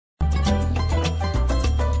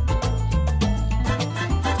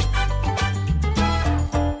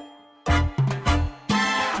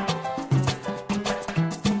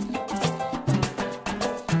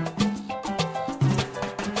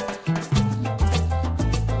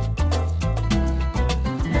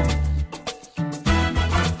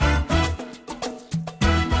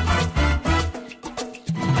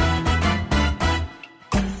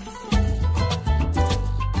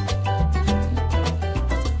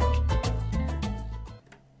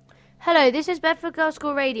Hello, this is Bedford Girls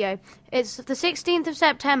School Radio. It's the 16th of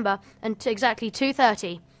September and exactly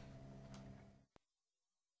 2:30.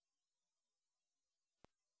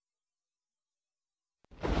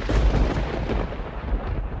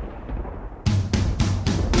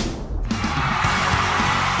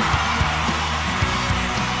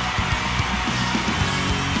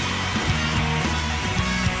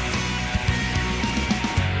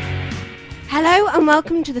 Hello and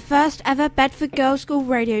welcome to the first ever Bedford Girls School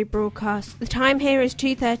radio broadcast. The time here is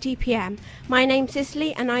 2:30 p.m. My name's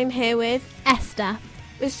Cicely and I'm here with Esther.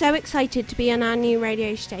 We're so excited to be on our new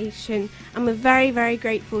radio station and we're very, very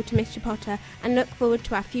grateful to Mr. Potter and look forward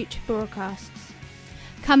to our future broadcasts.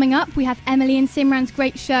 Coming up, we have Emily and Simran's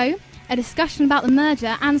great show, a discussion about the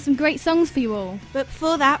merger and some great songs for you all. But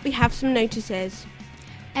before that, we have some notices.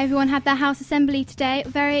 Everyone had their house assembly today.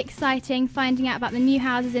 Very exciting finding out about the new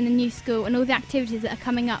houses in the new school and all the activities that are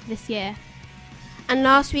coming up this year. And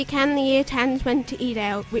last weekend the Year 10s went to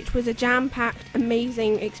Edale, which was a jam-packed,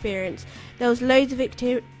 amazing experience. There was loads of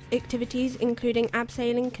activities including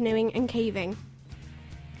abseiling, canoeing and caving.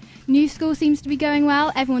 New school seems to be going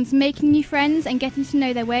well. Everyone's making new friends and getting to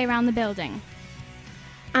know their way around the building.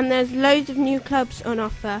 And there's loads of new clubs on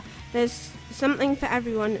offer. There's something for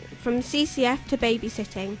everyone, from CCF to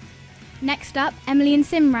babysitting. Next up, Emily and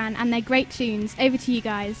Simran and their great tunes. Over to you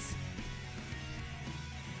guys.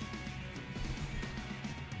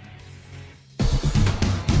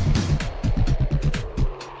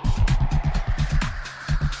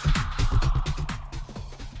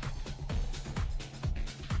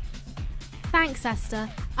 Thanks, Esther.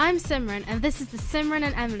 I'm Simran, and this is the Simran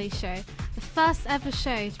and Emily Show, the first ever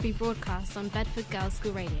show to be broadcast on Bedford Girls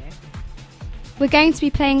School Radio. We're going to be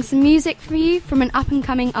playing some music for you from an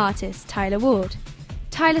up-and-coming artist, Tyler Ward.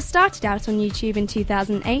 Tyler started out on YouTube in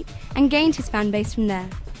 2008 and gained his fan base from there.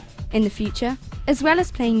 In the future, as well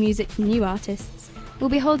as playing music from new artists, we'll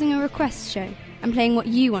be holding a request show and playing what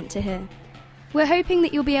you want to hear. We're hoping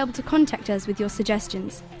that you'll be able to contact us with your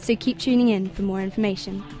suggestions, so keep tuning in for more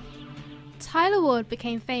information. Tyler Ward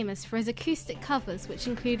became famous for his acoustic covers, which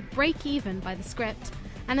include Break Even by The Script,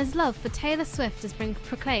 and his love for Taylor Swift has been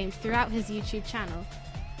proclaimed throughout his YouTube channel.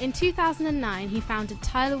 In 2009, he founded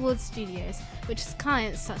Tyler Ward Studios, which has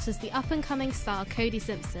clients such as the up-and-coming star Cody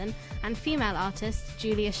Simpson and female artist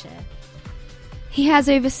Julia Shear. He has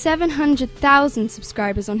over 700,000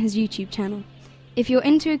 subscribers on his YouTube channel. If you're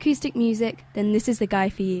into acoustic music, then this is the guy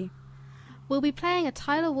for you. We'll be playing a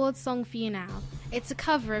Tyler Ward song for you now. It's a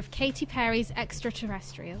cover of Katy Perry's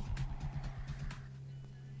Extraterrestrial.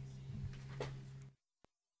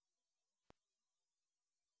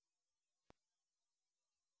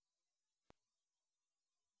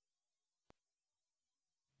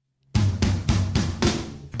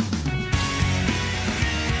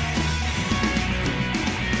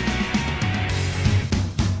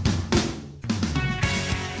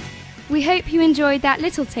 We hope you enjoyed that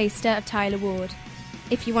little taster of Tyler Ward.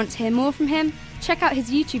 If you want to hear more from him, check out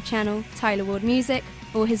his YouTube channel, Tyler Ward Music,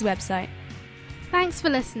 or his website. Thanks for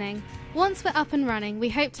listening. Once we're up and running, we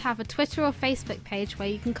hope to have a Twitter or Facebook page where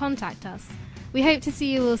you can contact us. We hope to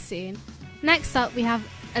see you all soon. Next up, we have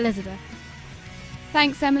Elizabeth.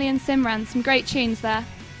 Thanks, Emily and Simran. Some great tunes there.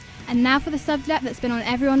 And now for the subject that's been on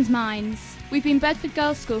everyone's minds. We've been Bedford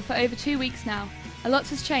Girls School for over 2 weeks now. A lot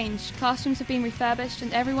has changed. Classrooms have been refurbished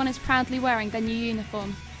and everyone is proudly wearing their new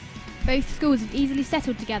uniform. Both schools have easily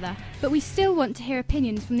settled together, but we still want to hear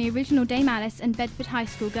opinions from the original Dame Alice and Bedford High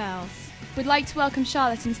School girls. We'd like to welcome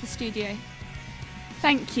Charlotte into the studio.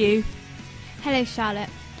 Thank you. Hello, Charlotte.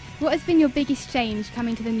 What has been your biggest change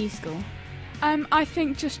coming to the new school? I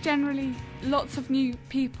think just generally lots of new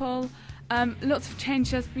people, lots of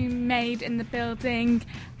changes has been made in the building,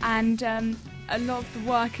 and a lot of the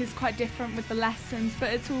work is quite different with the lessons,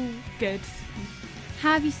 but it's all good.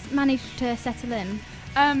 How have you managed to settle in?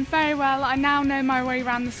 Very well. I now know my way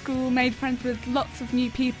around the school, made friends with lots of new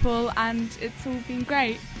people, and it's all been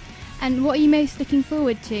great. And what are you most looking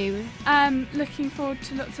forward to? Looking forward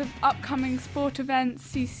to lots of upcoming sport events,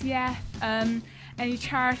 CCF, any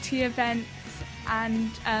charity events, and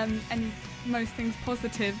most things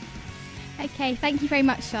positive. Okay, thank you very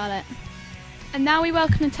much, Charlotte. And now we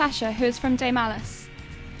welcome Natasha, who is from Dame Alice.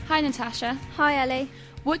 Hi, Natasha. Hi, Ellie.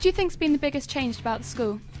 What do you think's been the biggest change about the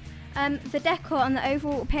school? The decor and the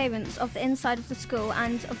overall appearance of the inside of the school,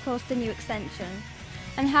 and of course the new extension.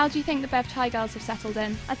 And how do you think the Bedford High girls have settled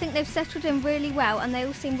in? I think they've settled in really well, and they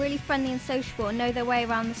all seem really friendly and sociable and know their way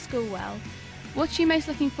around the school well. What are you most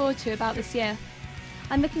looking forward to about this year?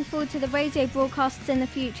 I'm looking forward to the radio broadcasts in the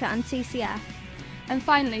future and CCF. And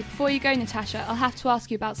finally, before you go, Natasha, I'll have to ask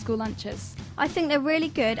you about school lunches. I think they're really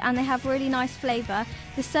good and they have really nice flavour.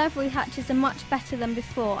 The servery hatches are much better than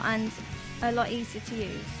before and a lot easier to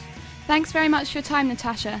use. Thanks very much for your time,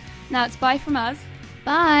 Natasha. Now it's bye from us.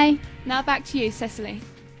 Bye. Now back to you, Cicely.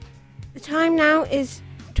 The time now is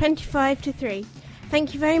 25 to 3.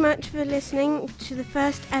 Thank you very much for listening to the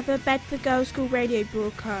first ever Bedford Girls School radio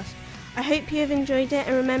broadcast. I hope you have enjoyed it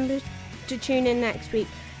and remember to tune in next week.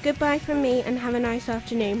 Goodbye from me and have a nice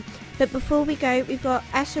afternoon. But before we go, we've got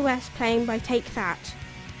SOS playing by Take That.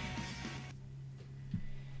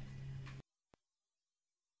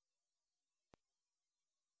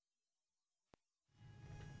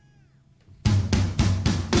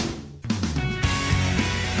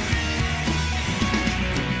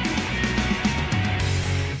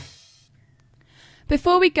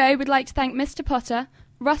 Before we go, we'd like to thank Mr. Potter,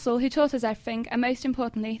 Russell, who taught us everything, and most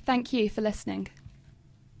importantly, thank you for listening.